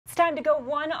It's time to go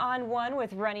one-on-one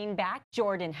with running back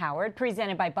Jordan Howard,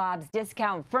 presented by Bob's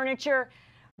Discount Furniture.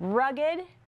 Rugged,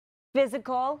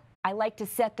 physical. I like to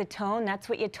set the tone. That's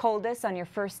what you told us on your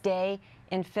first day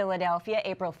in Philadelphia,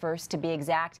 April 1st to be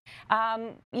exact.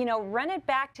 Run it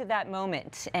back to that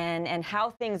moment and how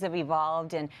things have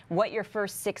evolved and what your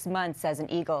first 6 months as an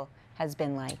Eagle has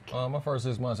been like. My first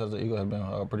 6 months as an Eagle has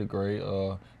been pretty great.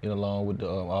 Along with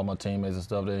all my teammates and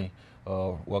stuff, they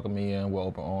welcomed me in with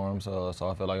open arms. So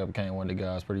I felt like I became one of the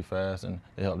guys pretty fast, and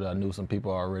it helped that I knew some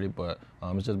people already. But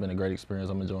it's just been a great experience.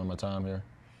 I'm enjoying my time here.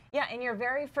 Yeah, and your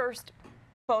very first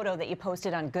photo that you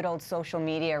posted on good old social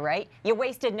media, right? You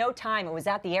wasted no time. It was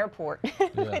at the airport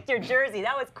with your jersey.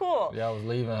 That was cool. Yeah, I was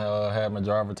leaving. Had my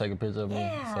driver take a picture of me.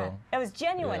 Yeah, so, it was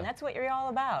genuine. yeah. That's what you're all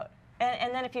about.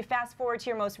 And then if you fast forward to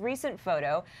your most recent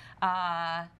photo,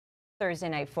 Thursday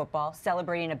Night Football,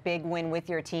 celebrating a big win with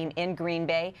your team in Green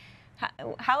Bay.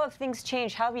 How have things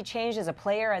changed? How have you changed as a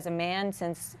player, as a man,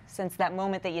 since that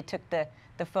moment that you took the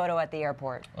photo at the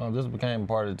airport? Just became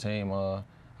part of the team.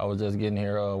 I was just getting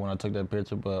here when I took that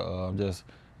picture, but just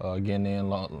getting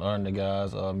in, learning the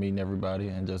guys, meeting everybody,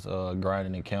 and just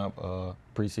grinding in camp,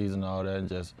 preseason, and all that, and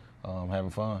just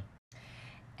having fun.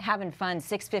 Having fun.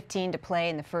 6:15 to play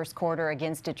in the first quarter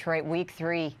against Detroit. Week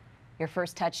 3, your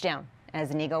first touchdown as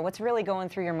an Eagle. What's really going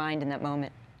through your mind in that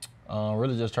moment?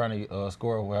 Really just trying to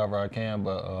score wherever I can,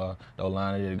 but the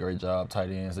O-line did a great job.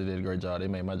 Tight ends, they did a great job. They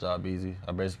made my job easy.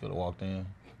 I basically could have walked in.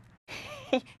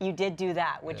 You did do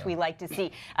that, which we like to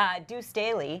see. Deuce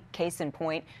Staley, case in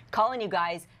point, calling you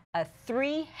guys a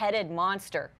three-headed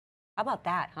monster. How about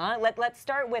that, huh? Let's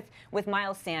start with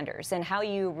Miles Sanders and how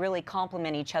you really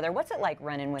complement each other. What's it like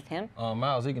running with him?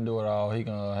 Miles, he can do it all. He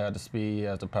can have the speed, he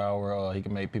has the power. He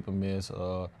can make people miss.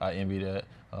 I envy that.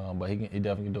 But he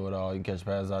definitely can do it all. He can catch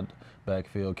passes out the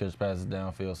backfield, catch passes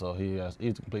downfield. So he's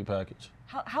a complete package.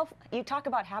 How you talk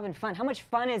about having fun. How much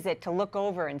fun is it to look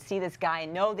over and see this guy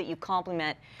and know that you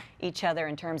complement each other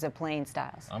in terms of playing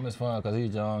styles? It's fun because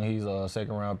he's young. He's a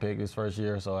second-round pick his first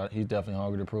year, so he's definitely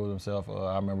hungry to prove himself.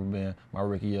 I remember being my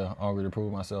rookie year hungry to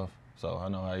prove myself, so I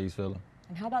know how he's feeling.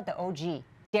 And how about the OG?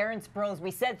 Darren Sproles,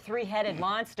 we said three-headed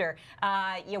monster.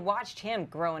 You watched him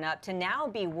growing up to now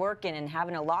be working and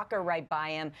having a locker right by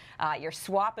him. You're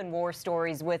swapping war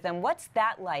stories with him. What's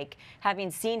that like,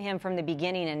 having seen him from the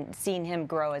beginning and seen him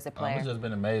grow as a player? It's just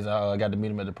been amazing. I got to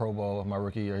meet him at the Pro Bowl my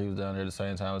rookie year. He was down there at the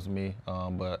same time as me.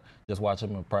 But just watching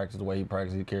him practice, the way he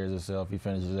practices, he carries himself, he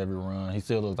finishes every run. He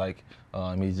still looks like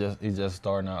he's just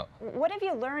starting out. What have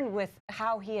you learned with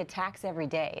how he attacks every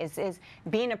day? Is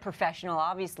being a professional,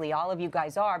 obviously all of you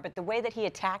guys are, but the way that he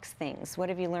attacks things, what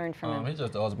have you learned from him? He's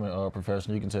just the ultimate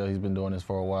professional. You can tell he's been doing this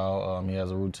for a while. He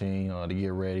has a routine to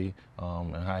get ready,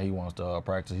 and how he wants to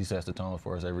practice. He sets the tone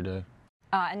for us every day.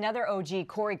 Another OG,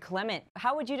 Corey Clement.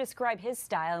 How would you describe his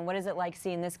style, and what is it like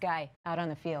seeing this guy out on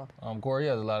the field? Corey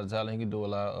has a lot of talent. He can do a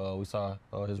lot. We saw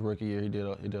his rookie year. He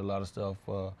did a lot of stuff.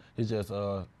 He's just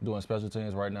doing special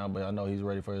teams right now, but I know he's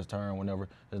ready for his turn. Whenever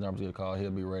his numbers get called,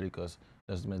 he'll be ready because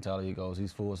that's the mentality he goes.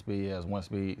 He's full speed. He has one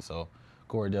speed, so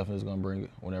Corey definitely is going to bring it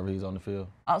whenever he's on the field.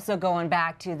 Also going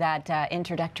back to that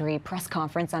introductory press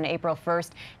conference on April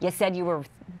 1st, you said you were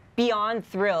beyond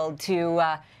thrilled to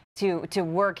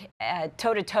work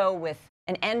toe-to-toe with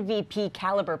an MVP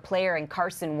caliber player in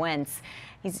Carson Wentz.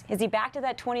 Is he back to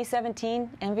that 2017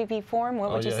 MVP form?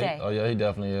 What would you say? He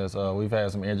definitely is. We've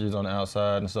had some injuries on the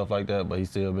outside and stuff like that, but he's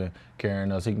still been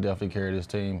carrying us. He can definitely carry this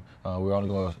team. We're only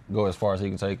going to go as far as he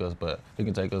can take us, but he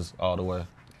can take us all the way.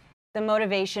 The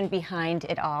motivation behind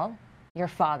it all, your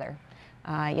father.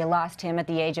 You lost him at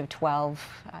the age of 12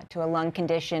 to a lung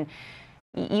condition.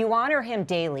 You honor him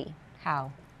daily.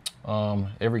 How?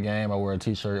 Every game I wear a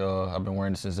T-shirt. I've been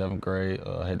wearing it since 7th grade.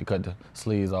 I had to cut the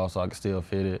sleeves off so I could still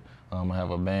fit it. I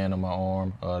have a band on my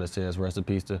arm that says "Rest in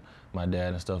Peace" to my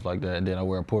dad and stuff like that. And then I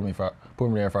wear a Pulmonary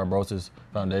Fibrosis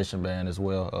Foundation band as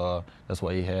well. That's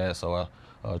what he had, so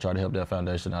I try to help that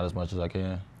foundation out as much as I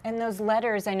can. And those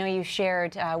letters I know you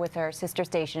shared with our sister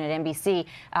station at NBC,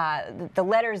 the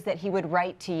letters that he would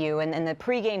write to you and the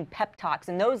pregame pep talks,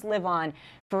 and those live on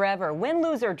forever. Win,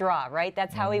 lose, or draw, right?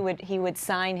 That's how he would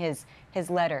sign his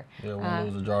letter. Yeah,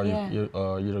 win, lose, or draw,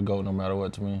 you're the GOAT no matter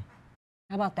what to me.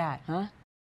 How about that, huh?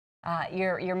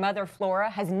 Your mother, Flora,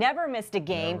 has never missed a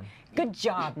game. Never. Good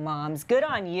job, moms. Good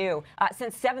on you.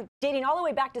 Since dating all the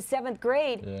way back to 7th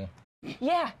grade. Yeah.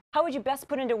 Yeah. How would you best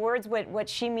put into words what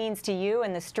she means to you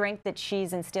and the strength that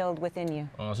she's instilled within you?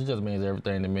 She just means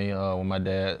everything to me. When my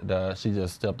dad died, she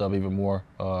just stepped up even more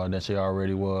than she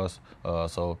already was.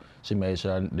 So she made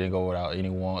sure I didn't go without any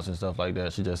wants and stuff like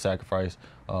that. She just sacrificed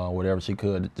whatever she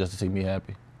could just to see me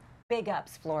happy. Big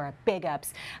ups, Flora, big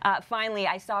ups. Finally,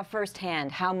 I saw firsthand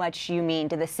how much you mean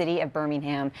to the city of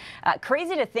Birmingham.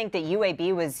 Crazy to think that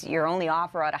UAB was your only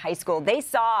offer out of high school. They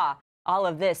saw all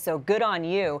of this, so good on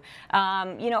you.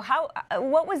 You know,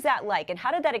 what was that like, and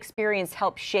how did that experience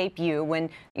help shape you when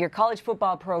your college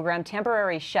football program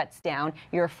temporarily shuts down,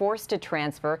 you're forced to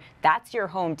transfer, that's your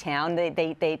hometown,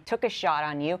 they took a shot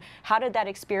on you. How did that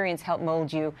experience help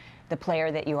mold you, the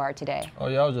player that you are today? Oh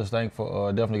yeah, I was just thankful.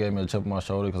 It definitely gave me a chip on my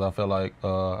shoulder because I felt like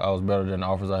I was better than the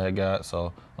offers I had got,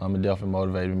 so it definitely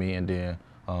motivated me. And then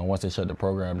once they shut the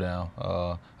program down,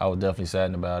 I was definitely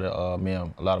saddened about it. Me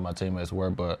and a lot of my teammates were,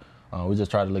 but we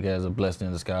just tried to look at it as a blessing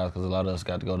in disguise because a lot of us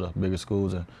got to go to bigger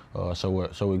schools and show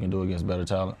what we can do against better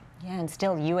talent. Yeah, and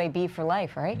still UAB for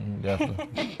life, right?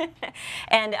 Definitely.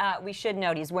 And we should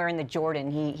note he's wearing the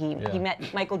Jordan. He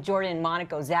met Michael Jordan in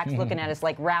Monaco. Zach's looking at us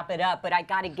like, wrap it up, but I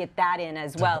got to get that in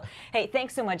as well. Hey,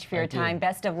 thanks so much for your time.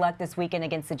 Best of luck this weekend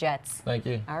against the Jets. Thank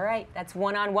you. All right, that's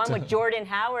One on One with Jordan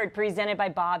Howard, presented by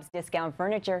Bob's Discount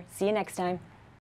Furniture. See you next time.